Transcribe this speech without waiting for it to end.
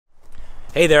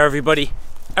Hey there everybody,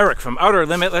 Eric from Outer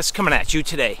Limitless coming at you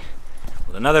today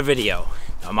with another video.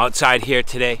 I'm outside here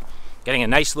today, getting a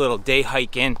nice little day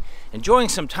hike in, enjoying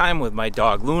some time with my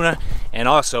dog Luna, and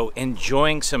also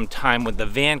enjoying some time with the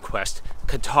Vanquest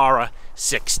Katara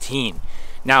 16.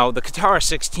 Now the Katara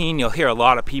 16 you'll hear a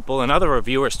lot of people and other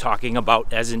reviewers talking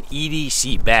about as an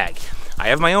EDC bag. I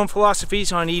have my own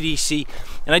philosophies on EDC,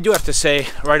 and I do have to say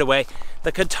right away,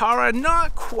 the Katara,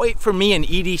 not quite for me an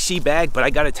EDC bag, but I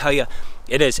gotta tell you,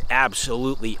 it is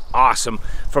absolutely awesome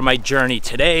for my journey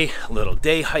today, a little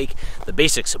day hike, the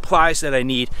basic supplies that I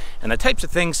need, and the types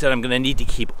of things that I'm gonna need to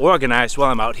keep organized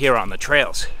while I'm out here on the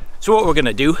trails. So what we're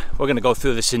gonna do, we're gonna go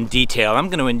through this in detail. I'm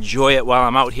gonna enjoy it while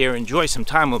I'm out here, enjoy some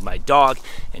time with my dog,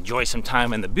 enjoy some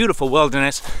time in the beautiful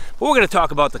wilderness, but we're gonna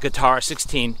talk about the Katara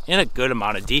 16 in a good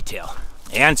amount of detail.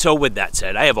 And so with that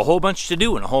said, I have a whole bunch to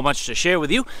do and a whole bunch to share with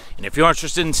you. And if you're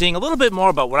interested in seeing a little bit more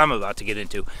about what I'm about to get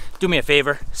into, do me a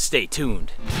favor, stay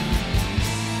tuned.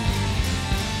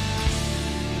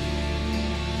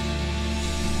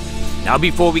 Now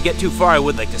before we get too far, I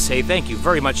would like to say thank you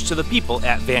very much to the people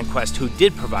at Vanquest who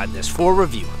did provide this for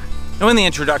review. Now in the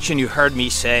introduction you heard me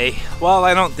say, well,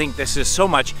 I don't think this is so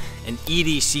much an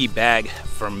EDC bag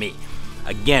for me.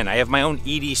 Again, I have my own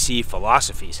EDC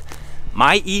philosophies.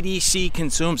 My EDC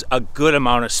consumes a good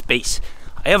amount of space.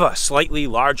 I have a slightly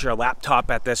larger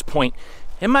laptop at this point,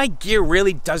 and my gear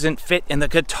really doesn't fit in the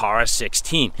Katara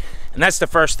 16. And that's the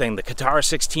first thing, the Katara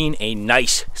 16, a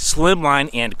nice, slimline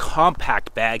and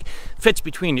compact bag, fits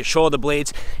between your shoulder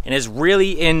blades, and is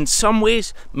really in some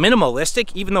ways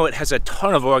minimalistic, even though it has a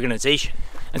ton of organization.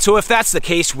 And so if that's the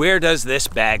case, where does this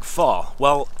bag fall?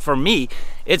 Well, for me,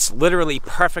 it's literally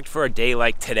perfect for a day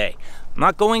like today. I'm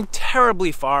not going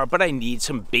terribly far, but I need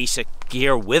some basic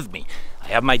gear with me. I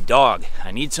have my dog,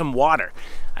 I need some water.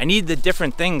 I need the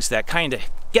different things that kind of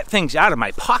get things out of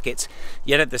my pockets,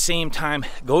 yet at the same time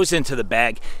goes into the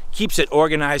bag, keeps it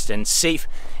organized and safe,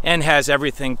 and has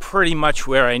everything pretty much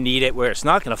where I need it, where it's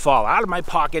not gonna fall out of my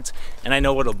pockets, and I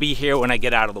know it'll be here when I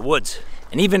get out of the woods.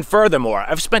 And even furthermore,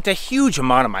 I've spent a huge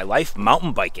amount of my life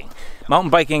mountain biking. Mountain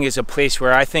biking is a place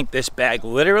where I think this bag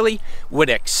literally would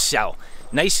excel.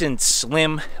 Nice and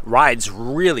slim, rides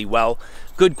really well,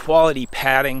 good quality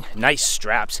padding, nice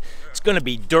straps. It's gonna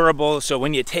be durable, so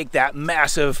when you take that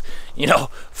massive,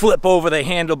 flip over the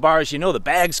handlebars, the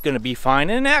bag's gonna be fine,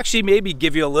 and actually maybe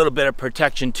give you a little bit of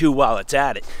protection too while it's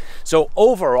at it. So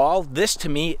overall, this to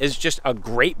me is just a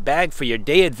great bag for your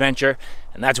day adventure,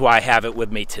 and that's why I have it with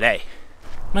me today.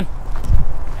 Come on,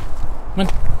 come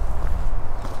on.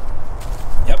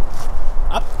 Yep,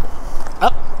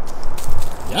 up,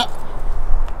 yep.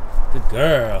 Good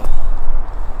girl.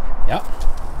 Yep.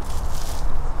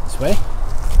 This way.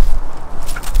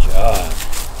 Good job.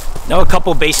 Now a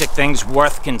couple basic things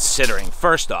worth considering.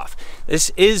 First off,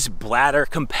 this is bladder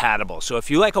compatible. So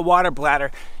if you like a water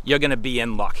bladder, you're gonna be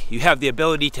in luck. You have the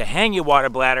ability to hang your water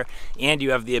bladder, and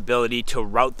you have the ability to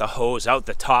route the hose out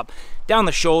the top, down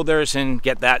the shoulders, and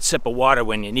get that sip of water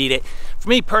when you need it. For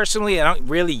me personally, I don't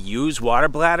really use water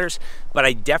bladders, but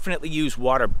I definitely use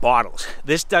water bottles.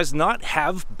 This does not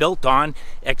have built-on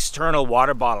external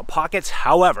water bottle pockets.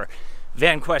 However,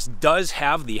 Vanquest does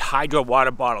have the Hydro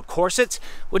water bottle corsets,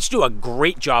 which do a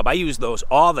great job. I use those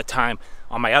all the time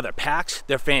on my other packs.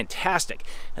 They're fantastic,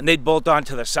 and they'd bolt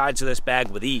onto the sides of this bag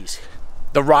with ease.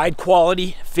 The ride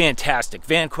quality, fantastic.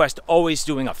 Vanquest always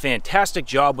doing a fantastic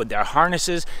job with their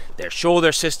harnesses, their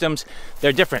shoulder systems,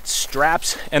 their different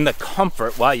straps, and the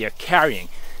comfort while you're carrying.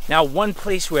 Now, one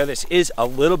place where this is a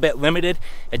little bit limited,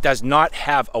 it does not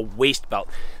have a waist belt.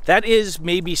 That is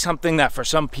maybe something that for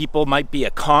some people might be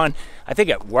a con. I think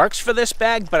it works for this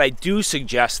bag, but I do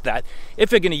suggest that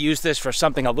if you're gonna use this for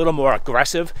something a little more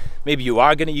aggressive, maybe you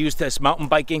are gonna use this mountain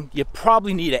biking, you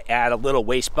probably need to add a little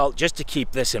waist belt just to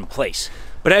keep this in place.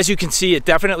 But as you can see, it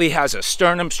definitely has a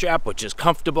sternum strap, which is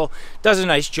comfortable, does a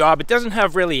nice job. It doesn't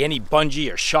have really any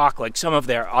bungee or shock like some of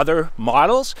their other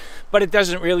models, but it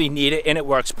doesn't really need it, and it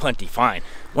works plenty fine.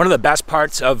 One of the best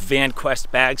parts of Vanquest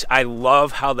bags, I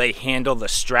love how they handle the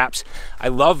straps. I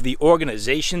love the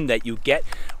organization that you get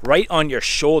right on your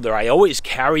shoulder. I always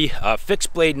carry a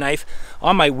fixed blade knife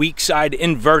on my weak side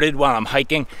inverted while I'm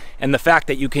hiking, and the fact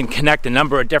that you can connect a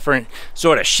number of different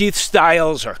sort of sheath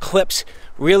styles or clips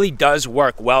really does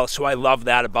work well, so I love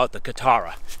that about the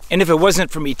Katara. And if it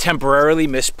wasn't for me temporarily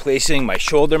misplacing my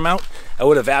shoulder mount, I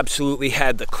would have absolutely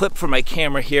had the clip for my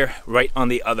camera here right on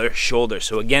the other shoulder.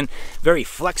 So again, very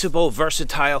flexible,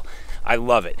 versatile. I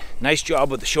love it. Nice job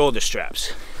with the shoulder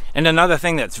straps. And another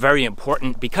thing that's very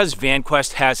important, because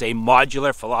Vanquest has a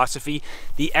modular philosophy,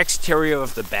 the exterior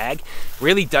of the bag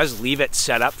really does leave it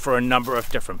set up for a number of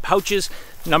different pouches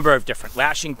number of different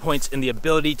lashing points, and the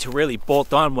ability to really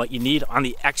bolt on what you need on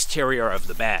the exterior of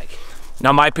the bag.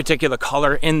 Now my particular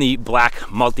color in the black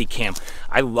multicam,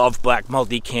 I love black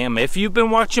multicam. If you've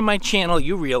been watching my channel,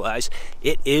 you realize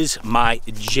it is my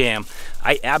jam.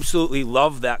 I absolutely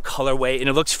love that colorway, and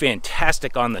it looks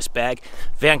fantastic on this bag.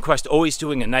 Vanquest always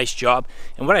doing a nice job,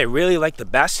 and what I really like the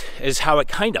best is how it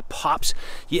kind of pops.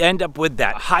 You end up with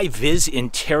that high vis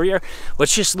interior,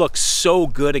 which just looks so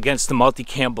good against the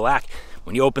multicam black.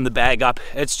 When you open the bag up,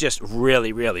 it's just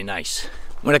really, really nice.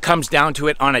 When it comes down to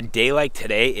it, on a day like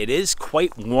today, it is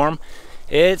quite warm.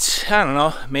 It's, I don't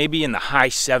know, maybe in the high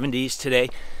 70s today.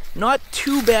 Not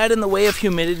too bad in the way of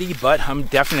humidity, but I'm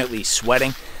definitely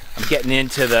sweating. I'm getting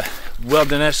into the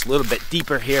wilderness a little bit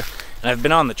deeper here, and I've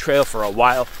been on the trail for a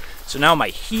while. So now my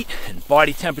heat and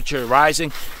body temperature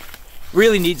rising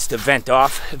really needs to vent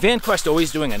off. Vanquest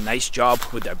always doing a nice job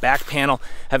with their back panel,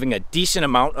 having a decent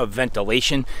amount of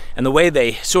ventilation, and the way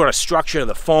they sort of structure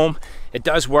the foam, it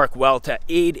does work well to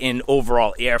aid in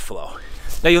overall airflow.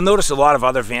 Now you'll notice a lot of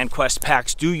other Vanquest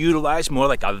packs do utilize more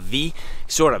like a V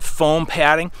sort of foam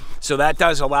padding, so that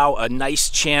does allow a nice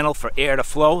channel for air to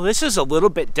flow. This is a little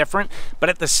bit different, but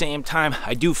at the same time,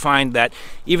 I do find that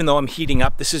even though I'm heating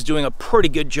up, this is doing a pretty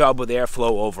good job with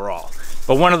airflow overall.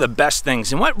 But one of the best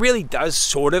things, and what really does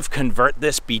sort of convert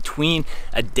this between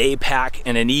a day pack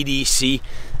and an EDC,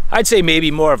 I'd say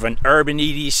maybe more of an urban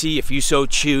EDC if you so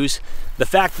choose, the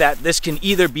fact that this can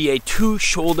either be a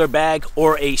 2-shoulder bag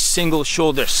or a single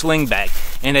shoulder sling bag,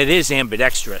 and it is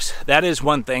ambidextrous. That is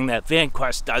one thing that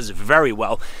Vanquest does very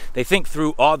well. They think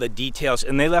through all the details,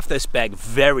 and they left this bag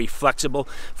very flexible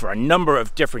for a number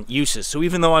of different uses. So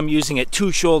even though I'm using it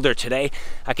 2-shoulder today,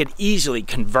 I could easily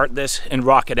convert this and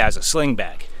rock it as a sling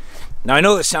bag. Now I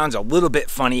know this sounds a little bit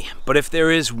funny, but if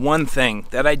there is one thing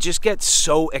that I just get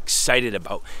so excited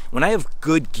about, when I have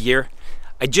good gear,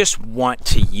 I just want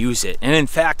to use it. And in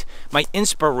fact, my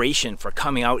inspiration for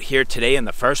coming out here today in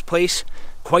the first place,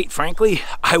 quite frankly,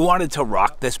 I wanted to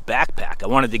rock this backpack. I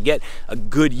wanted to get a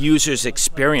good user's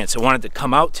experience. I wanted to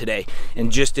come out today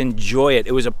and just enjoy it.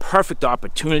 It was a perfect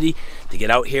opportunity to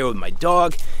get out here with my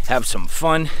dog, have some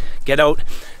fun, get out,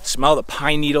 smell the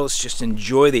pine needles, just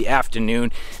enjoy the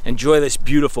afternoon, enjoy this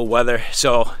beautiful weather.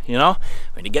 So, you know,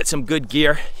 when you get some good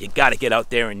gear, you gotta get out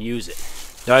there and use it.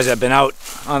 Now, as I've been out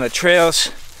on the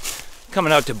trails,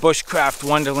 coming out to Bushcraft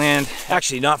Wonderland,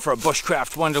 actually not for a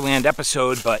Bushcraft Wonderland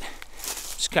episode, but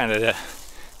just kind of to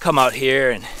come out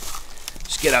here and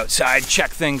just get outside,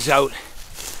 check things out,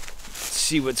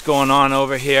 see what's going on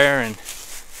over here, and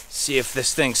see if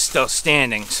this thing's still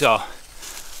standing. So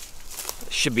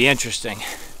it should be interesting.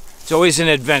 It's always an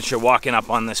adventure walking up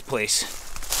on this place.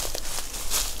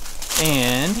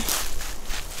 And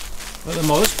for the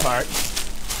most part,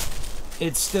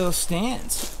 it still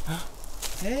stands.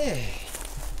 Hey,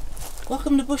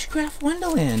 welcome to Bushcraft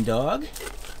Wonderland, dog.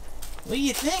 What do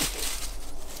you think?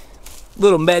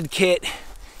 Little med kit,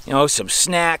 you know, some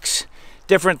snacks,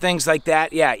 different things like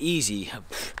that. Yeah, easy.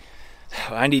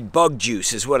 I need bug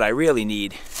juice is what I really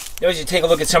need. As you take a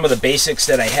look at some of the basics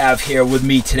that I have here with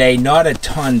me today, not a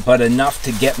ton, but enough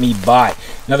to get me by.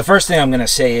 Now the first thing I'm going to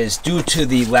say is, due to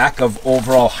the lack of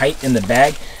overall height in the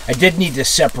bag, I did need to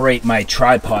separate my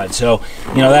tripod. So,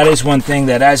 you know, that is one thing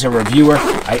that as a reviewer,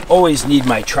 I always need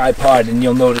my tripod, and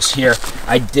you'll notice here,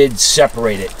 I did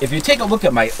separate it. If you take a look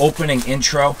at my opening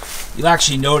intro, you'll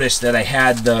actually notice that I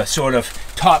had the sort of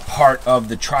top part of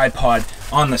the tripod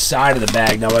on the side of the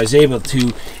bag. Now I was able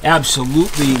to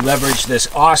absolutely leverage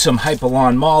this awesome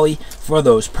Hypalon Molly for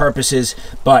those purposes,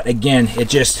 but again, it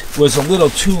just was a little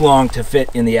too long to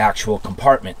fit in the actual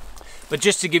compartment. But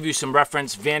just to give you some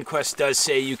reference, Vanquest does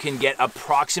say you can get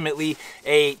approximately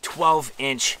a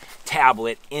 12-inch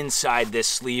tablet inside this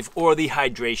sleeve, or the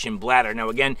hydration bladder. Now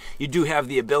again, you do have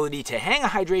the ability to hang a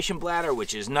hydration bladder,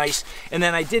 which is nice. And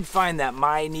then I did find that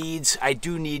my needs, I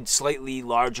do need slightly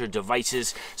larger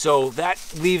devices. So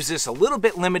that leaves this a little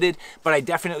bit limited, but I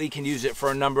definitely can use it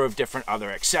for a number of different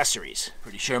other accessories.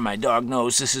 Pretty sure my dog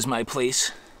knows this is my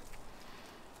place,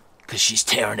 because she's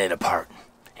tearing it apart.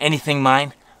 Anything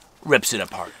mine rips it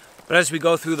apart. But as we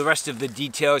go through the rest of the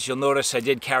details, you'll notice I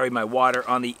did carry my water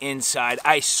on the inside.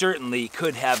 I certainly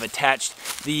could have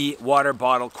attached the water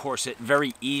bottle corset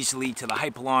very easily to the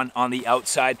Hypalon on the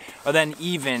outside, or then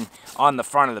even on the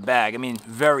front of the bag. I mean,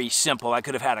 very simple. I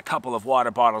could have had a couple of water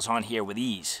bottles on here with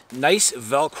ease. Nice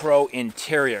Velcro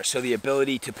interior, so the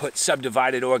ability to put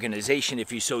subdivided organization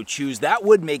if you so choose. That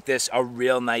would make this a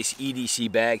real nice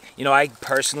EDC bag. You know, I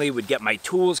personally would get my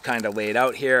tools kind of laid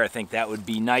out here. I think that would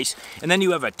be nice. And then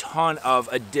you have a ton ton of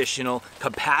additional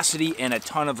capacity and a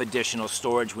ton of additional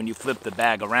storage when you flip the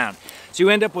bag around. So you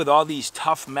end up with all these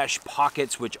tough mesh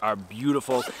pockets, which are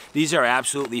beautiful. These are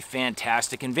absolutely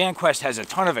fantastic, and Vanquest has a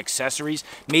ton of accessories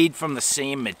made from the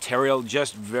same material,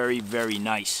 just very, very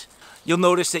nice. You'll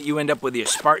notice that you end up with your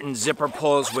Spartan zipper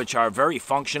pulls, which are very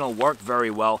functional, work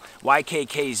very well,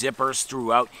 YKK zippers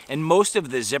throughout, and most of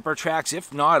the zipper tracks,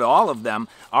 if not all of them,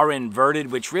 are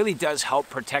inverted, which really does help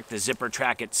protect the zipper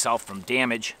track itself from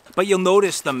damage. But you'll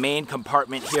notice the main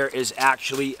compartment here is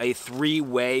actually a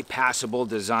three-way passable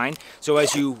design. So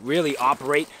as you really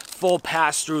operate, full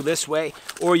pass through this way,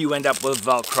 or you end up with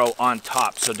Velcro on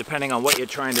top. So depending on what you're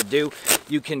trying to do,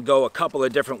 you can go a couple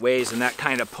of different ways, and that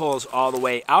kind of pulls all the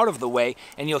way out of the way,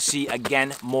 and you'll see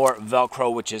again more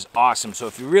Velcro, which is awesome. So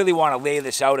if you really want to lay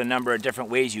this out a number of different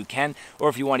ways, you can, or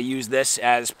if you want to use this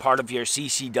as part of your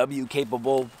CCW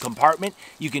capable compartment,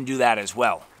 you can do that as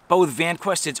well. But with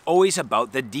Vanquest, it's always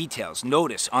about the details.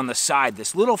 Notice on the side,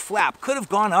 this little flap could have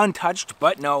gone untouched,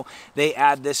 but no, they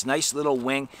add this nice little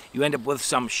wing. You end up with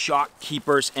some shock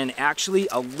keepers and actually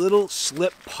a little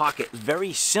slip pocket.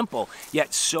 Very simple,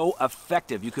 yet so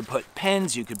effective. You could put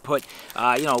pens, you could put,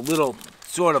 little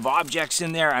sort of objects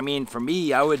in there. I mean, for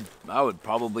me, I would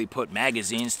probably put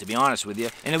magazines, to be honest with you.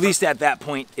 And at least at that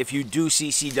point, if you do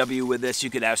CCW with this, you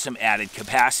could have some added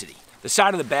capacity. The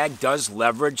side of the bag does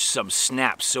leverage some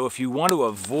snaps, so if you want to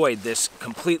avoid this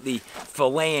completely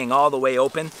filleting all the way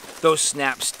open, those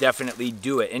snaps definitely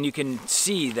do it. And you can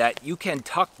see that you can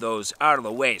tuck those out of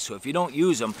the way, so if you don't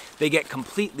use them, they get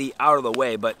completely out of the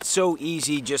way, but so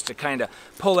easy just to kind of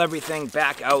pull everything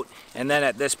back out, and then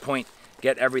at this point,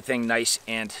 get everything nice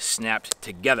and snapped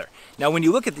together. Now when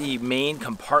you look at the main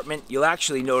compartment, you'll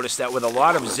actually notice that with a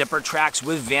lot of zipper tracks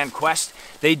with Vanquest,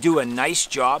 they do a nice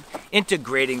job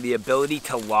integrating the ability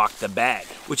to lock the bag.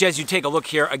 Which as you take a look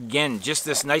here, again, just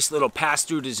this nice little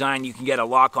pass-through design, you can get a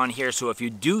lock on here, so if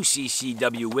you do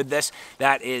CCW with this,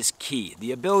 that is key.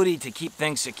 The ability to keep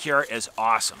things secure is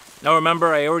awesome. Now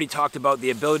remember, I already talked about the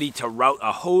ability to route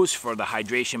a hose for the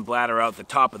hydration bladder out the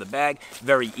top of the bag.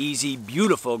 Very easy,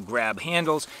 beautiful grab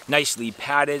handles, nicely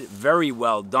padded, very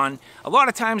well done. A lot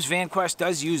of times Vanquest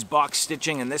does use box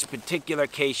stitching. In this particular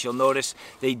case, you'll notice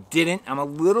they didn't. I'm a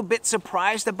little bit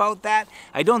surprised about that.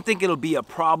 I don't think it'll be a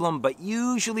problem, but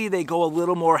usually they go a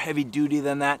little more heavy duty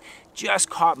than that. Just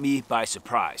caught me by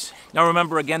surprise. Now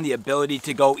remember again, the ability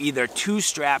to go either two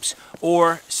straps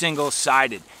or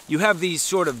single-sided. You have these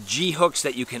sort of G hooks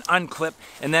that you can unclip,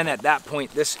 and then at that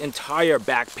point this entire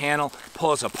back panel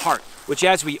pulls apart, which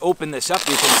as we open this up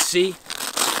you can see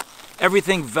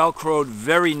everything velcroed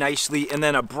very nicely, and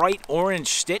then a bright orange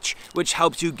stitch which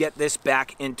helps you get this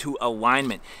back into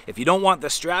alignment. If you don't want the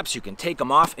straps, you can take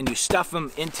them off and you stuff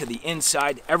them into the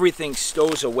inside. Everything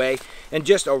stows away, and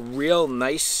just a real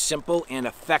nice, simple and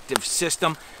effective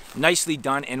system. Nicely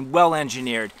done and well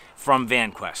engineered from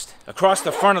Vanquest. Across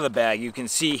the front of the bag you can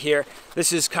see here,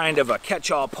 this is kind of a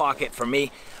catch-all pocket for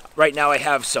me. Right now I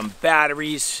have some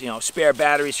batteries, spare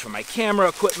batteries for my camera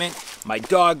equipment, my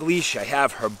dog leash, I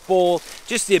have her bowl,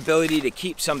 just the ability to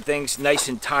keep some things nice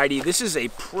and tidy. This is a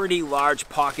pretty large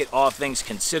pocket, all things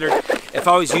considered. If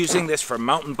I was using this for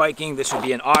mountain biking, this would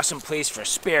be an awesome place for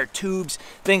spare tubes,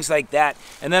 things like that.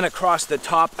 And then across the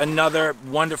top, another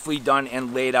wonderfully done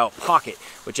and laid out pocket,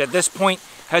 which at this point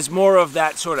has more of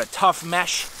that sort of tough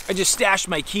mesh. I just stashed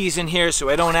my keys in here so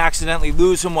I don't accidentally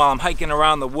lose them while I'm hiking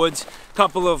around the woods. A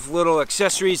couple of little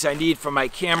accessories I need for my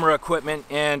camera equipment,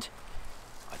 and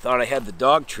I thought I had the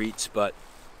dog treats, but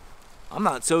I'm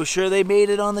not so sure they made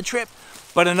it on the trip.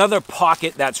 But another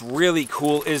pocket that's really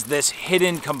cool is this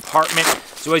hidden compartment.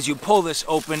 So as you pull this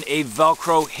open, a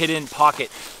Velcro hidden pocket,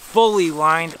 fully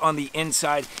lined on the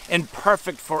inside and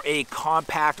perfect for a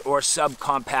compact or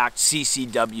subcompact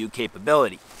CCW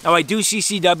capability. Now I do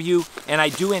CCW and I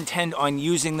do intend on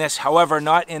using this, however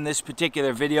not in this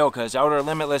particular video, because Outer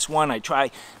Limitless 1 I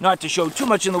try not to show too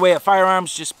much in the way of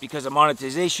firearms just because of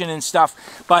monetization and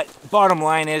stuff, but bottom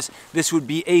line is this would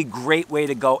be a great way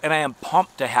to go, and I am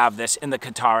pumped to have this in the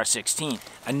Katara 16.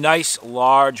 A nice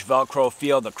large Velcro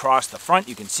field across the front,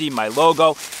 you can see my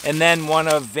logo, and then one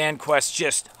of Vanquest's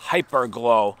just hyper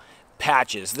glow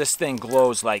patches. This thing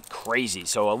glows like crazy,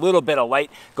 so a little bit of light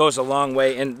goes a long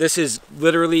way, and this is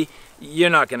literally,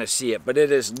 you're not going to see it, but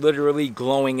it is literally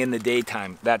glowing in the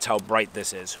daytime. That's how bright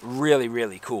this is. Really,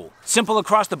 really cool. Simple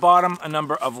across the bottom, a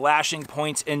number of lashing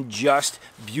points, and just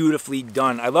beautifully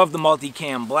done. I love the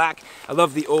multicam black. I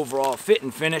love the overall fit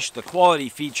and finish, the quality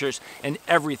features, and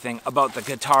everything about the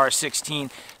Katara 16.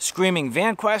 Screaming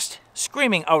Vanquest,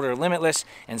 screaming Outer Limitless,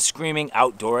 and screaming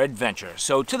outdoor adventure.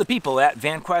 So to the people at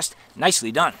Vanquest,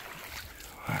 nicely done.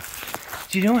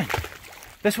 What you doing?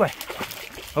 This way.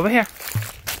 Over here.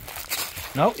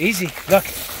 No, easy. Look,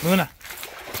 Luna.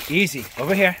 Easy.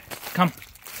 Over here. Come.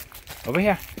 Over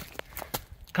here.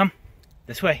 Come.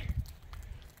 This way.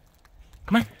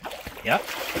 Come on. Yep.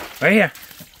 Right here.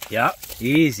 Yep.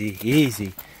 Easy,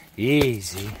 easy,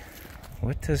 easy.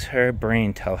 What does her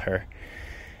brain tell her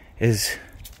is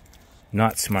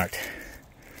not smart?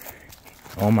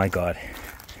 Oh my God.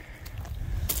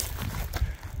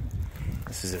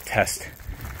 This is a test.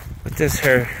 What does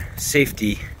her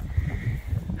safety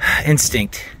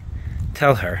instinct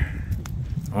tell her?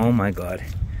 Oh my God.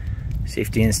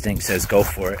 Safety instinct says go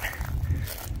for it.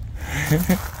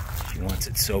 She wants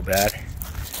it so bad.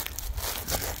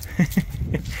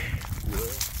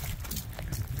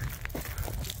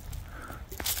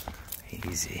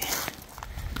 Easy.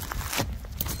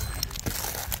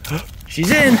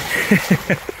 She's in.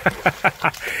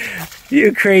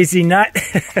 You crazy nut.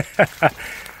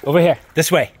 Over here.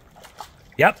 This way.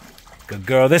 Yep. Good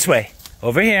girl. This way.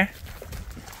 Over here.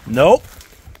 Nope.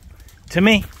 To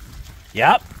me.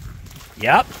 Yep.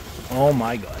 Yep. Oh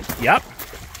my God. Yep.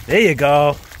 There you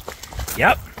go.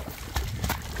 Yep.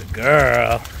 Good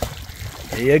girl.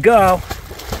 There you go.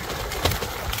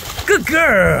 Good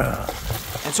girl.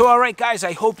 And so, all right, guys,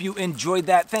 I hope you enjoyed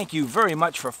that. Thank you very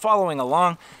much for following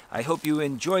along. I hope you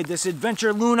enjoyed this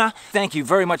adventure, Luna. Thank you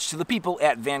very much to the people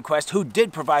at Vanquest who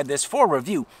did provide this for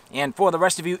review. And for the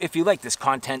rest of you, if you like this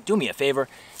content, do me a favor.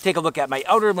 Take a look at my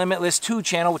Outer Limitless 2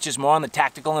 channel, which is more on the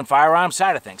tactical and firearm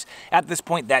side of things. At this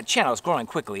point, that channel is growing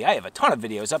quickly. I have a ton of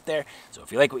videos up there. So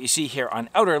if you like what you see here on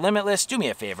Outer Limitless, do me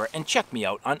a favor and check me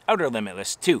out on Outer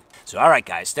Limitless 2. So all right,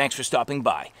 guys, thanks for stopping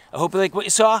by. I hope you like what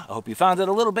you saw. I hope you found it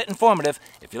a little bit informative.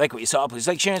 If you like what you saw, please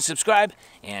like, share, and subscribe.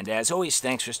 And as always,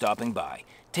 thanks for stopping by.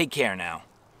 Take care now.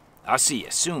 I'll see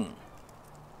you soon.